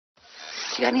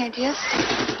You got any ideas?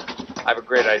 I have a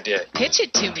great idea. Pitch it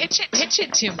to me. Pitch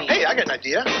it to me. Hey, I got an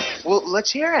idea. Well,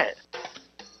 let's hear it.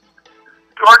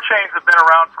 Door chains have been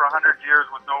around for 100 years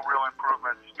with no real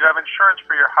improvements. You have insurance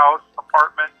for your house,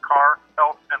 apartment, car,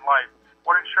 health, and life.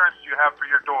 What insurance do you have for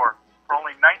your door? For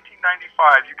only $19.95,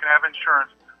 you can have insurance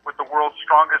with the world's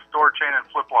strongest door chain and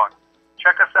flip lock.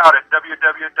 Check us out at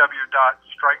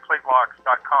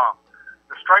www.strikeplatelocks.com.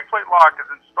 The strike plate lock is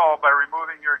installed by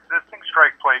removing your existing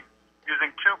strike plate,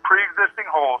 using 2 pre-existing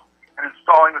holes, and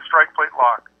installing the strike plate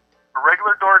lock. A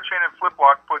regular door chain and flip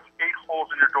lock puts 8 holes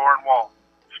in your door and wall.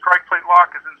 Strike plate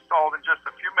lock is installed in just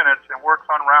a few minutes and works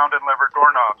on round and lever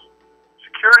doorknobs.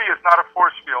 Security is not a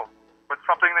force field, but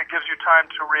something that gives you time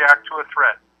to react to a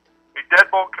threat. A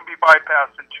deadbolt can be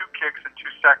bypassed in 2 kicks in 2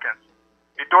 seconds.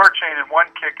 A door chain in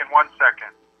 1 kick in 1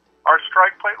 second. Our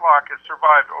strike plate lock has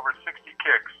survived over 60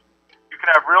 kicks. You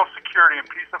can have real security and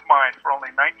peace of mind for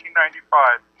only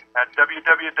 $19.95 at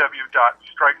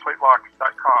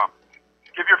www.strikeplatelocks.com.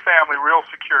 Give your family real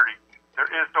security. There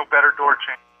is no better door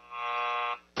chain.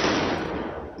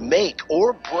 Make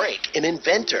or break an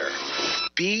inventor.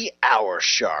 Be our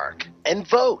shark and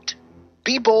vote.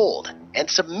 Be bold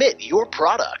and submit your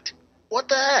product. What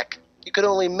the heck? You could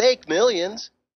only make millions.